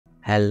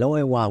Hello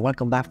everyone,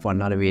 welcome back for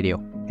another video.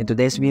 In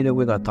today's video,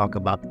 we're going to talk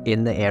about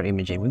in the air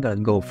imaging. We're going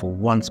to go for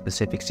one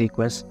specific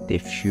sequence,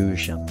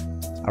 diffusion.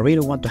 I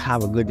really want to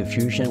have a good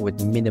diffusion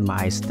with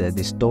minimized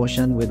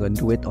distortion. We're going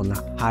to do it on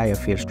a higher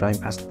field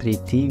strength as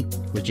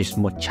 3T, which is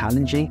more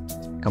challenging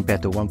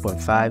compared to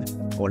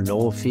 1.5 or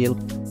lower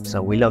field.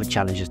 So we love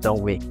challenges,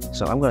 don't we?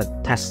 So I'm going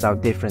to test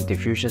out different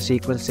diffusion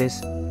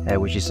sequences,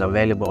 which is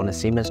available on the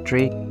Siemens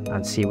tree,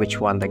 and see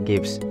which one that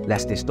gives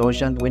less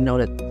distortion. We know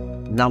that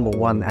number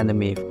one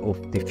enemy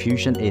of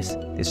diffusion is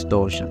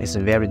distortion. It's a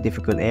very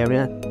difficult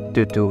area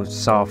due to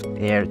soft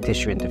air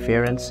tissue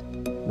interference.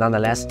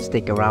 Nonetheless,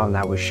 stick around and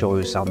I will show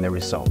you some of the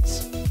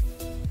results.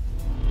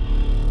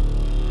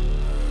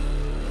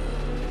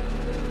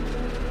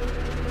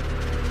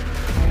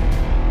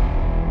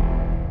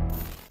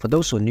 For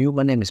those who are new,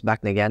 my name is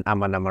back again.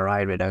 I'm an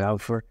MRI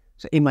radiographer.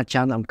 So in my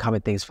channel, I'm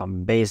covering things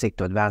from basic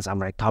to advanced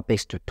MRI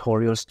topics,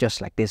 tutorials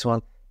just like this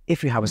one.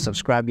 If you haven't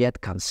subscribed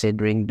yet,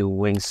 considering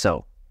doing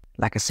so.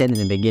 Like I said in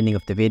the beginning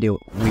of the video,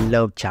 we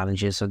love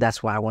challenges, so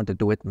that's why I want to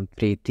do it in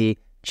 3T,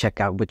 check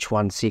out which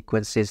one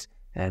sequences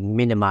and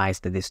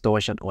minimize the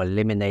distortion or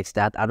eliminates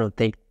that. I don't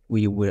think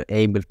we were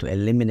able to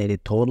eliminate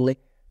it totally,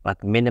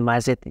 but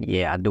minimize it,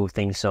 yeah, I do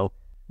think so.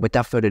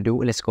 Without further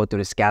ado, let's go to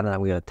the scanner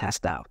and we're going to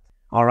test out.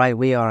 Alright,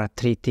 we are at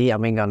 3T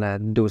and we're going to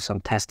do some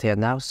tests here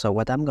now. So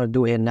what I'm going to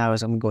do here now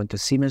is I'm going to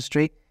Siemens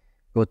tree,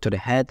 go to the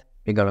head,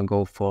 we're going to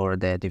go for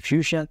the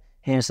diffusion.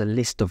 Here's a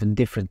list of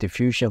different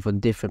diffusion for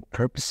different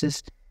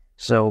purposes.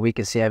 So we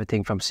can see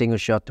everything from single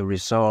shot to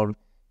resolve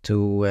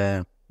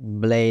to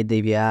blade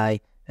DVI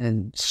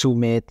and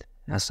zoom it,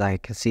 as I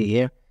can see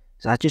here.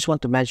 So I just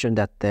want to mention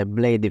that the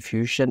blade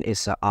diffusion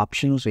is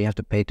optional, so you have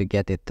to pay to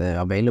get it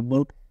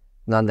available.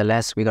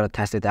 Nonetheless, we're going to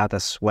test it out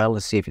as well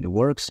to see if it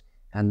works.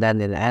 And then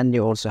in the end,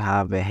 you also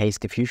have a haze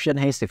diffusion.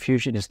 Haze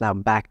diffusion is now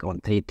back on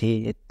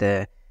 3T.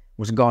 It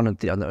was gone on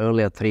the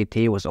earlier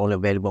 3T, was only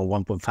available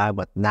on 1.5,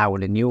 but now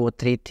with the newer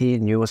 3T,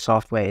 newer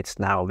software, it's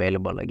now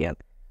available again.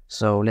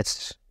 So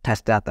let's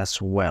test that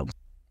as well.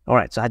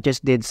 Alright, so I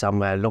just did some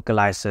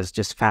localizers,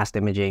 just fast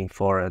imaging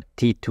for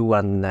T2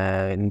 and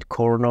in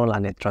coronal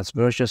and in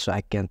transversal, so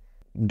I can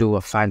do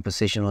a fine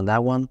position on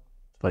that one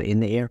for in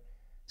the ear.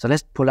 So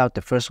let's pull out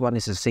the first one.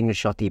 It's a single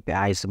shot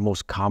EPI. It's the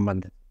most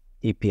common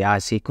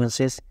EPI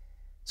sequences.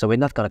 So we're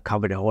not going to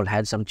cover the whole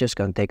head, so I'm just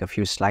going to take a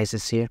few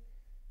slices here.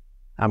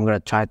 I'm going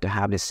to try to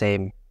have the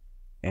same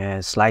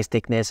slice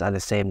thickness and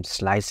the same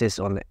slices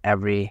on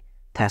every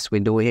test we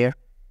do here.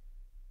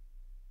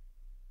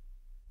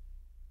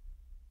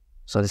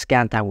 So the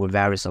scan time will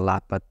vary a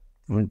lot, but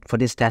for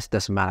this test, it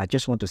doesn't matter. I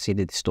just want to see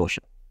the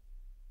distortion.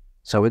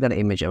 So we're going to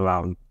image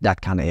around that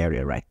kind of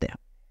area right there.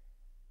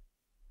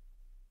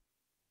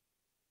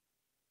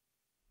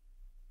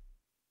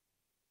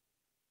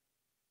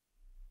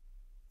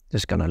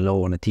 Just going to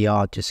low on the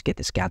TR, just get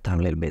the scan time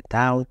a little bit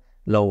down.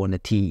 Low on the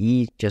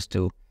TE, just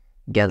to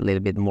get a little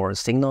bit more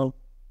signal.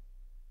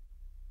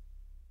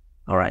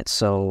 All right,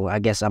 so I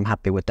guess I'm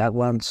happy with that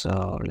one.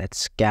 So let's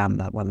scan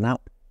that one now.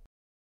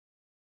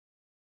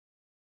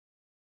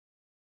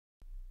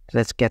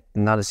 Let's get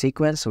another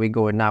sequence. So we're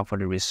going now for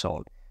the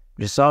result.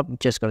 Result, I'm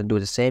just going to do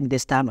the same.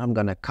 This time I'm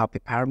going to copy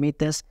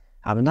parameters.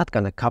 I'm not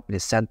going to copy the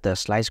center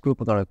slice group.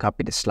 I'm going to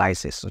copy the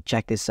slices. So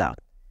check this out.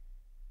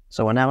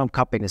 So whenever I'm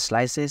copying the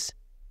slices,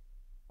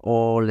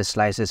 all the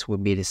slices will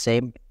be the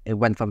same. It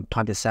went from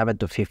 27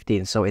 to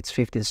 15. So it's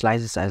 15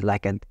 slices. I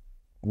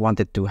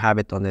wanted to have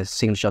it on the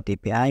single shot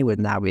API. Will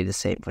now be the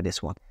same for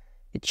this one.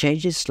 It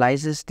changes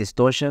slices,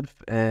 distortion,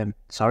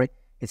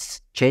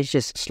 it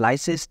changes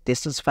slices,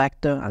 distance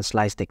factor, and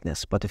slice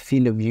thickness. But the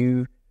field of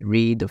view,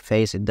 read, the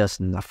phase, it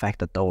doesn't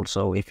affect at all.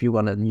 So if you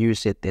want to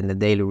use it in the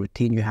daily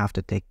routine, you have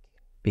to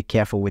be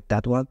careful with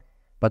that one.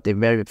 But they're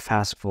very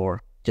fast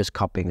for just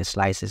copying the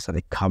slices and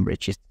the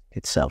coverage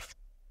itself.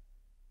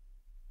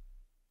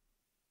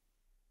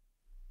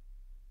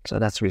 So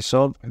that's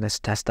resolved. Let's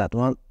test that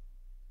one.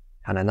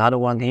 And another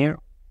one here.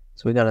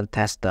 So we're going to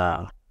test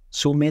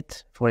zoom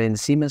it. For in the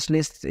Siemens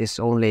list, it's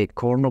only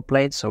coronal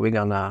plate, so we're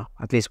gonna,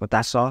 at least what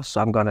I saw,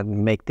 so I'm gonna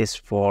make this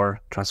for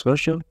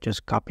transversal,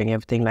 just copying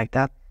everything like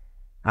that.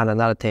 And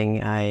another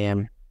thing, I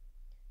am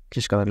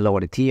just gonna lower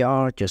the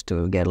TR just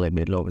to get a little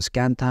bit lower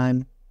scan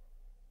time,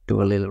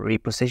 do a little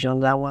reposition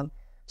on that one.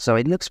 So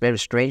it looks very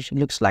strange. It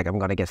looks like I'm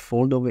gonna get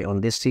fold over on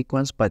this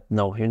sequence, but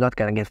no, you're not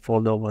gonna get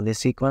fold over on this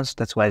sequence.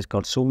 That's why it's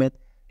called zoom it.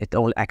 It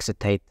only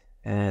excitate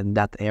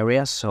that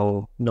area,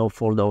 so no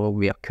fold over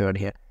will occur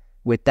here.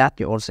 With that,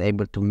 you're also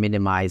able to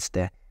minimize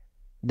the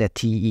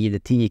TE. The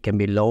TE can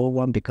be lower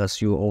one because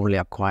you only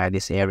acquire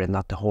this area,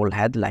 not the whole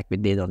head, like we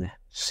did on the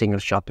single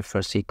shot, the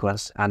first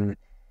sequence. And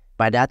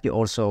by that, you're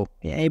also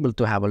able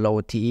to have a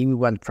lower TE. We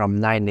went from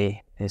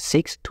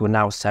 96 to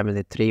now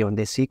 73 on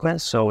this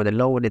sequence. So the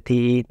lower the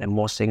TE, the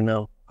more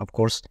signal, of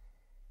course.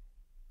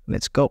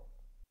 Let's go.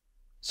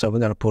 So we're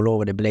going to pull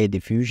over the blade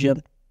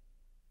diffusion.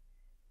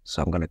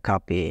 So I'm going to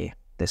copy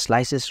the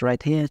slices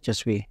right here.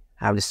 Just we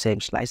have the same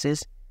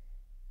slices.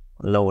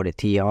 Lower the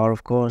TR,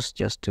 of course,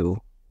 just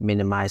to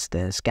minimize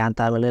the scan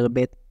time a little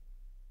bit.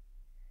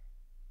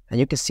 And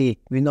you can see,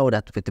 we know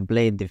that with the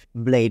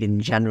blade in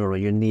general,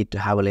 you need to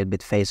have a little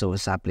bit phase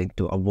oversampling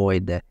to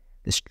avoid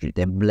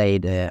the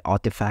blade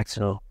artifacts,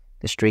 you know,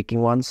 the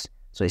streaking ones.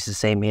 So it's the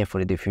same here for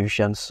the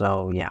diffusion.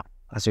 So yeah,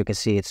 as you can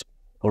see, it's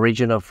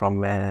original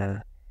from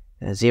 0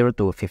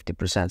 to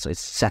 50%. So it's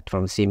set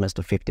from Siemens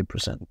to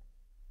 50%.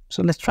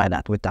 So let's try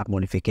that with that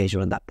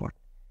modification on that part.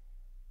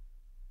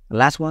 The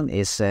last one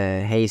is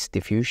haze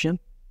diffusion.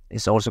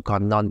 It's also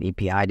called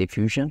non-EPI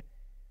diffusion.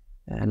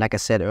 Like I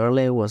said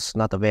earlier, it was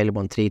not available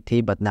on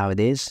 3T, but now it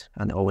is,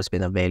 and always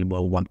been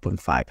available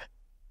 1.5.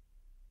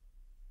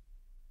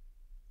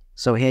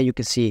 So here you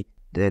can see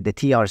the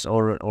TR is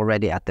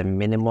already at the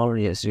minimal.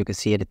 As you can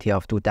see, the TR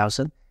of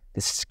 2000.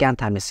 The scan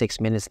time is 6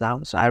 minutes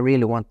now. So I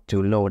really want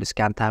to lower the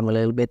scan time a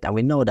little bit. And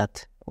we know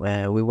that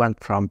we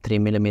went from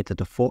 3mm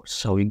to 4,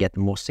 so you get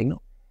more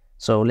signal.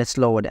 So let's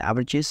lower the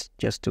averages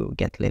just to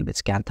get a little bit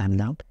scan time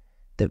down.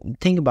 The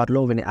thing about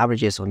lowering the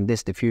averages on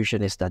this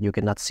diffusion is that you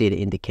cannot see the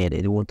indicator.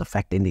 It won't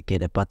affect the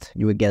indicator, but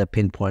you will get a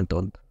pinpoint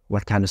on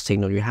what kind of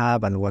signal you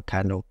have and what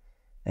kind of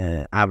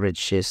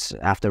averages,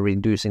 after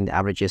reducing the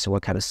averages,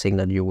 what kind of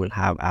signal you will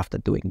have after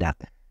doing that.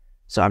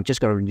 So I'm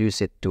just going to reduce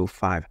it to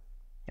 5,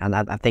 and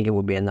I think it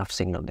will be enough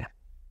signal there.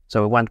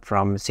 So it went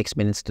from 6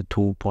 minutes to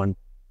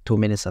 2.2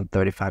 minutes and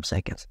 35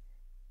 seconds.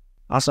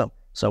 Awesome.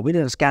 So we're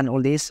going to scan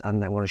all this,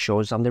 and I'm going to show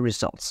you some of the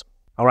results.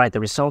 All right, the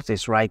results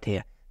is right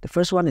here. The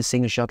first one is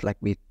single shot like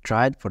we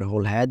tried for the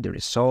whole head, the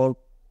resolve,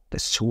 the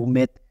zoom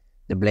it,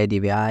 the blade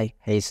DVI,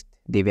 haze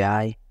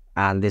DVI,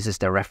 and this is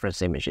the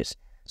reference images.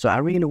 So I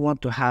really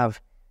want to have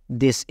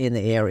this in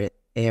the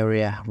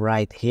area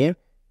right here,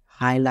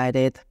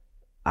 highlighted.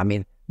 I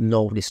mean,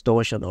 no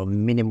distortion or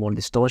minimal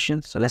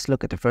distortion. So let's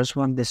look at the first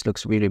one. This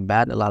looks really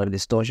bad. A lot of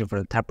distortion for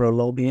the temporal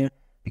lobe here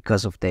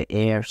because of the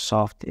air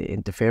soft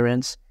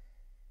interference.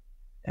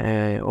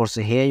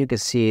 Also here you can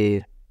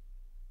see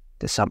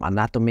there's some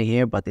anatomy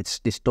here, but it's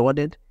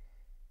distorted.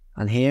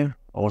 And here,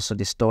 also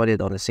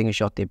distorted on the single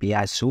shot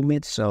API zoom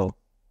it. So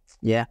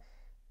yeah,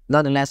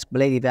 nonetheless,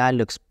 blade API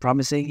looks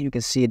promising. You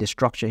can see the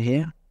structure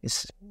here.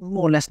 It's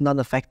more or less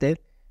non-effective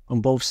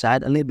on both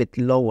sides. A little bit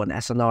low on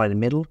SNR in the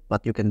middle,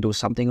 but you can do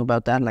something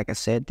about that. Like I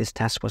said, this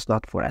test was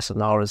not for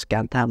SNR or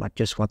scan time. I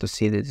just want to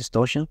see the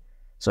distortion.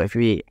 So if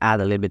we add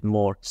a little bit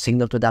more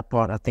signal to that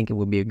part, I think it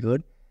would be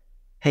good.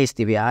 Haze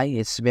DVI,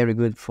 it's very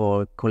good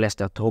for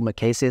cholesteatoma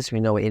cases, we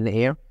know, in the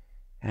air.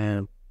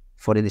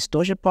 For the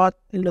distortion part,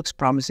 it looks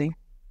promising.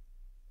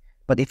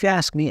 But if you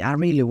ask me, I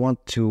really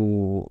want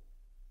to,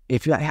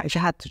 if I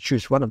had to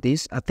choose one of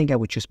these, I think I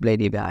would choose blade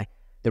DVI.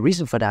 The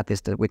reason for that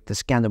is that with the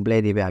scan of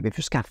blade DVI, if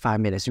you scan 5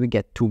 minutes, you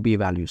get 2 B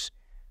values,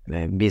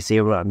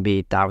 B0 and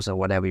B1000,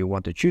 whatever you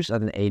want to choose,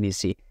 and an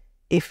ADC.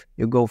 If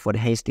you go for the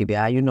haze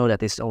DVI, you know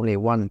that it's only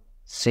one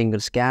single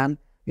scan.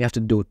 You have to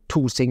do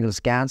 2 single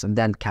scans and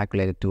then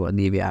calculate it to a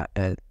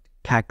DVI,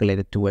 calculate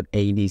it to an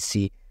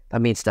ADC.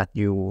 That means that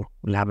you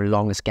will have a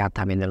longer scan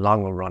time in the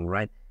longer run,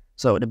 right?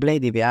 So the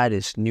blade DVI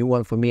is a new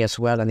one for me as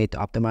well. I need to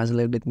optimize a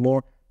little bit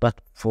more.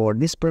 But for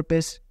this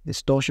purpose,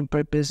 distortion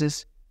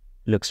purposes,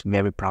 looks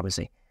very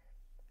promising.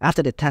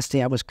 After the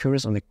testing, I was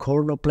curious on the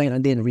coronal plane. I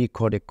didn't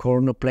record the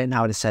coronal plane,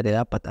 how to set it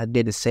up, but I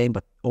did the same,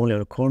 but only on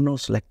the coronal.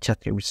 So let's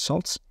check the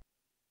results.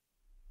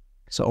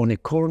 So on the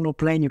coronal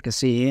plane, you can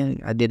see here,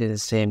 I did it the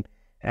same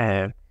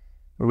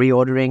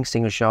reordering,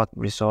 single shot,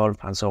 resolve,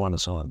 and so on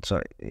and so on.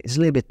 So it's a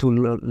little bit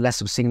too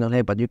less of signal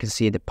here, but you can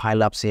see the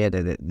pileups here,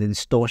 the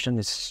distortion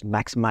is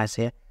maximized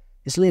here.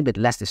 It's a little bit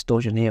less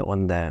distortion here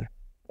on the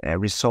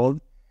resolve.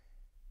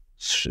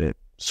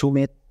 Zoom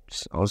it,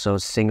 also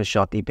single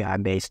shot EPI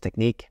based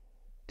technique,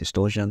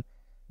 distortion.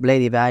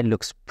 Blade DVI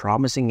looks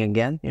promising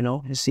again, you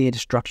know, you see the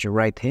structure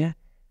right here.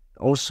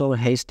 Also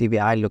haze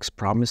DVI looks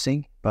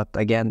promising, but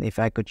again, if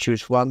I could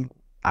choose one,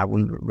 I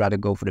would rather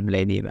go for the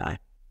blade DVI.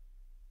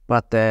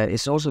 But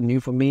it's also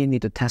new for me,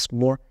 need to test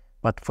more.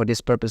 But for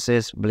these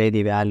purposes, blade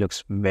DVI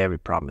looks very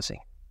promising.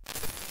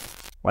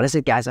 Well, that's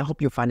it, guys. I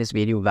hope you find this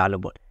video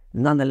valuable.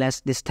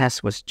 Nonetheless, this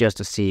test was just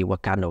to see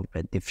what kind of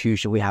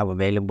diffusion we have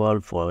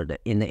available for the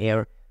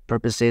in-the-air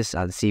purposes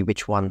and see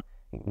which one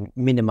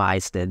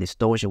minimize the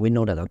distortion. We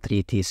know that on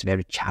 3T is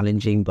very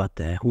challenging, but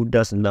who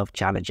doesn't love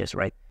challenges,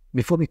 right?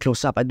 Before we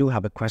close up, I do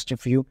have a question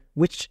for you.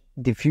 Which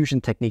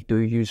diffusion technique do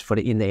you use for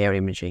the in-the-air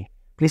imaging?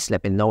 Please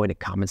let me know in the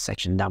comment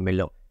section down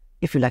below.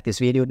 If you like this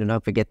video, do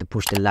not forget to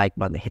push the like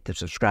button, hit the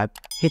subscribe,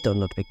 hit the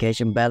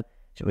notification bell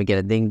so we get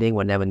a ding ding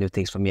whenever new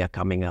things from me are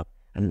coming up.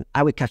 And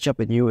I will catch up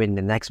with you in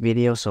the next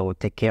video, so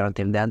take care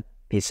until then.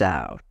 Peace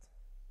out.